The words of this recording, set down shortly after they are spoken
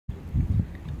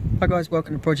Hi guys,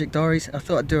 welcome to Project Diaries. I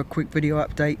thought I'd do a quick video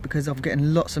update because I'm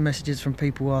getting lots of messages from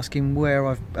people asking where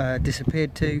I've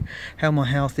disappeared to, how my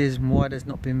health is and why there's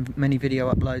not been many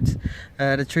video uploads.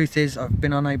 The truth is I've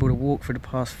been unable to walk for the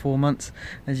past 4 months.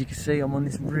 As you can see, I'm on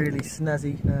this really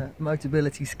snazzy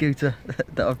Motability scooter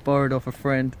that I've borrowed off a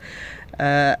friend,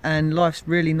 and life's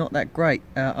really not that great.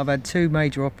 I've had 2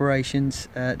 major operations.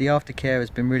 The aftercare has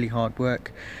been really hard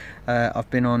work. I've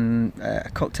been on a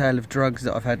cocktail of drugs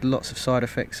that I've had lots of side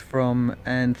effects from,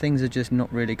 and things are just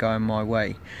not really going my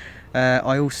way.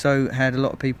 I also had a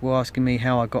lot of people asking me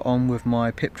how I got on with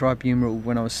my PIP tribunal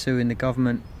when I was suing the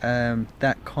government.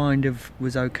 That kind of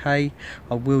was okay.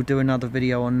 I will do another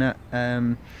video on that,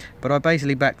 but I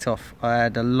basically backed off. I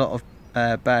had a lot of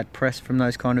bad press from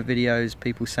those kind of videos,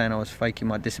 people saying I was faking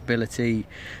my disability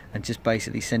and just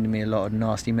basically sending me a lot of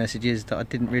nasty messages that I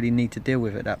didn't really need to deal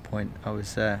with at that point. I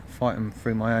was fighting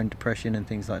through my own depression and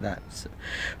things like that,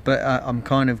 but I'm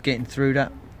kind of getting through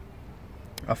that.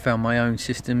 I found my own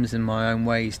systems and my own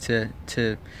ways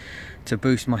to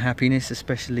boost my happiness,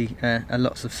 especially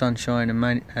lots of sunshine, and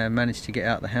managed to get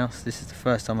out of the house. This is the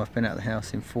first time I've been out of the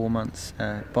house in 4 months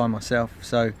by myself,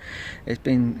 so it's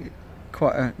been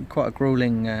quite a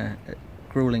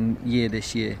grueling year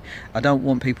this year. I don't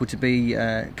want people to be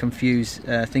confused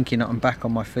thinking that I'm back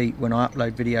on my feet when I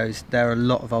upload videos. There are a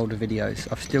lot of older videos.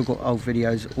 I've still got old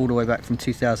videos all the way back from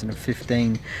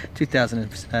 2015,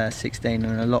 2016,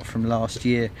 and a lot from last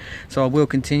year. So I will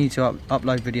continue to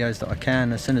upload videos that I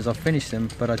can as soon as I finish them,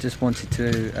 but I just wanted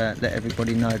to let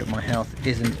everybody know that my health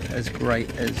isn't as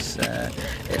great as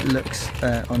it looks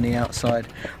on the outside.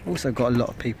 I've also got a lot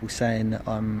of people saying that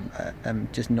I'm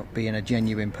just not being a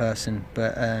genuine person, but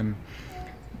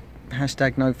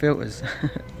hashtag no filters.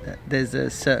 There's a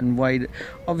certain way that,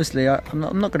 obviously, I'm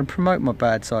not going to promote my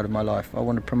bad side of my life. I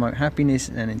want to promote happiness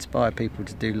and inspire people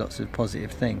to do lots of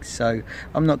positive things, so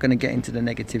I'm not going to get into the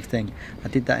negative thing. I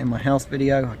did that in my health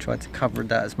video. I tried to cover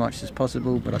that as much as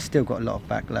possible, but I still got a lot of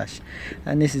backlash,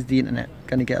 and this is the internet.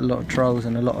 Going to get a lot of trolls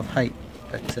and a lot of hate.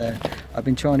 But I've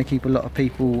been trying to keep a lot of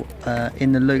people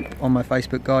in the loop on my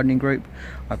Facebook gardening group.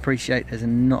 I appreciate there's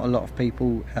not a lot of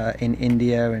people in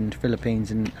India and Philippines,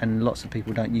 and lots of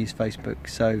people don't use Facebook,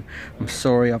 so I'm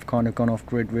sorry I've kind of gone off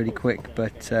grid really quick,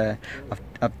 but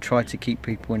I've tried to keep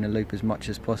people in the loop as much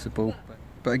as possible.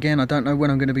 But again, I don't know when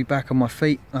I'm going to be back on my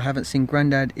feet. I haven't seen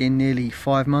Grandad in nearly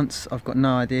 5 months. I've got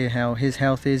no idea how his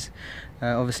health is.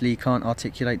 Obviously he can't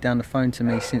articulate down the phone to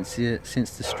me since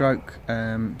the stroke,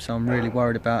 so I'm really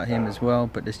worried about him as well,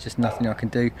 but there's just nothing I can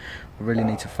do. I really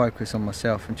need to focus on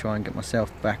myself and try and get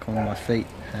myself back on my feet.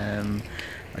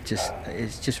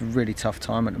 It's just a really tough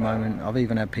time at the moment. I've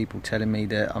even had people telling me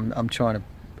that I'm trying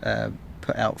to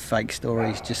put out fake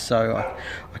stories just so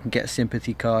I can get a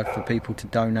sympathy card for people to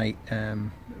donate,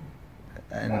 and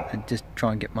just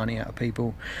try and get money out of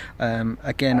people.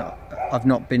 Again, I've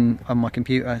not been on my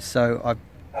computer, so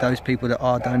those people that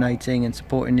are donating and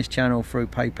supporting this channel through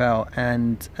PayPal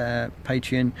and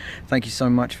Patreon, thank you so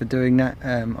much for doing that.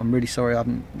 I'm really sorry I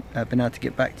haven't been able to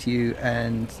get back to you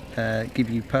and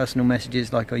give you personal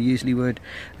messages like I usually would,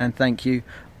 and thank you.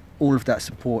 All of that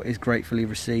support is gratefully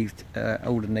received.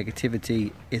 All the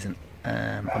negativity isn't.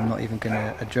 I'm not even going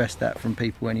to address that from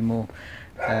people anymore.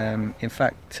 In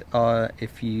fact,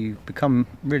 if you become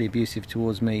really abusive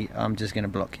towards me, I'm just going to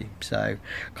block you. So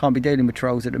can't be dealing with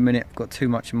trolls at the minute. I've got too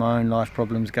much of my own life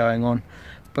problems going on,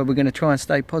 but we're going to try and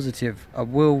stay positive. I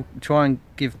will try and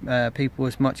give people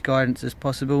as much guidance as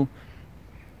possible.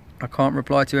 I can't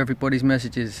reply to everybody's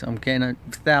messages. I'm getting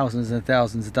thousands and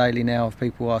thousands daily now of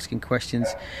people asking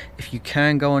questions. If you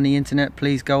can go on the internet,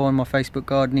 please go on my Facebook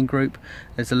gardening group.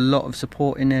 There's a lot of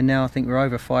support in there now. I think we're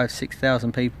over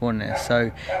 5,000–6,000 people on there.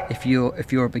 So if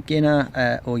you're a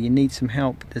beginner or you need some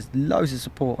help, there's loads of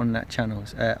support on that channel,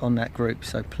 on that group.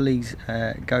 So please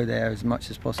go there as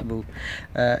much as possible.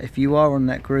 If you are on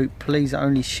that group, please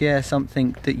only share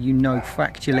something that you know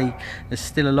factually. There's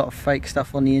still a lot of fake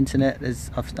stuff on the internet.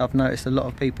 I've noticed a lot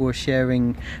of people are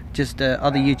sharing just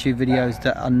other YouTube videos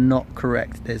that are not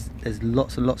correct. There's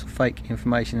lots of fake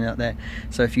information out there.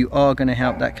 So if you are going to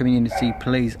help that community,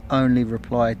 please only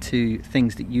reply to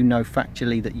things that you know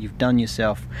factually that you've done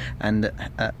yourself and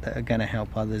that are going to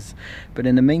help others. But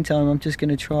in the meantime, I'm just going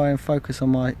to try and focus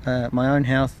on my own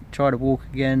health, try to walk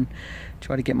again,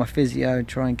 try to get my physio,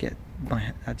 try and get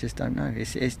I just don't know.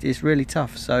 It's really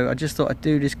tough. So I just thought I'd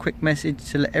do this quick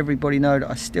message to let everybody know that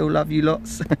I still love you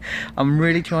lots. I'm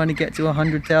really trying to get to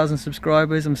 100,000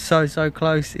 subscribers. I'm so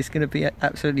close. It's going to be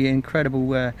absolutely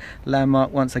incredible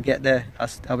landmark once I get there.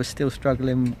 I was still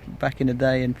struggling back in the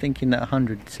day and thinking that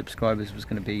 100 subscribers was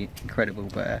going to be incredible,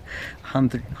 but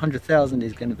 100,000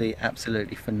 is going to be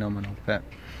absolutely phenomenal. But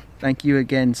Thank you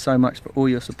again so much for all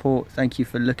your support. Thank you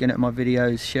for looking at my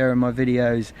videos, sharing my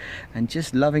videos, and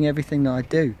just loving everything that I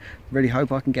do. Really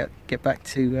hope I can get back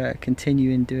to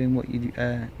continuing doing what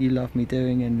you love me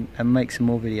doing, and make some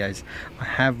more videos. I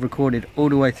have recorded all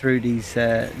the way through these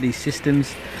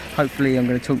systems. Hopefully I'm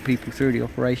going to talk people through the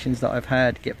operations that I've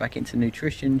had, get back into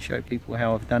nutrition, show people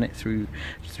how I've done it through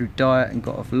diet and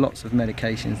got off lots of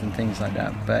medications and things like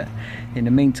that. But in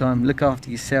the meantime, look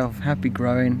after yourself, happy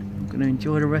growing. I'm going to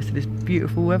enjoy the rest of this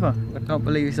beautiful weather. I can't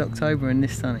believe it's October and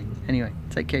this sunny. Anyway,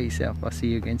 take care of yourself. I'll see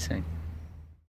you again soon.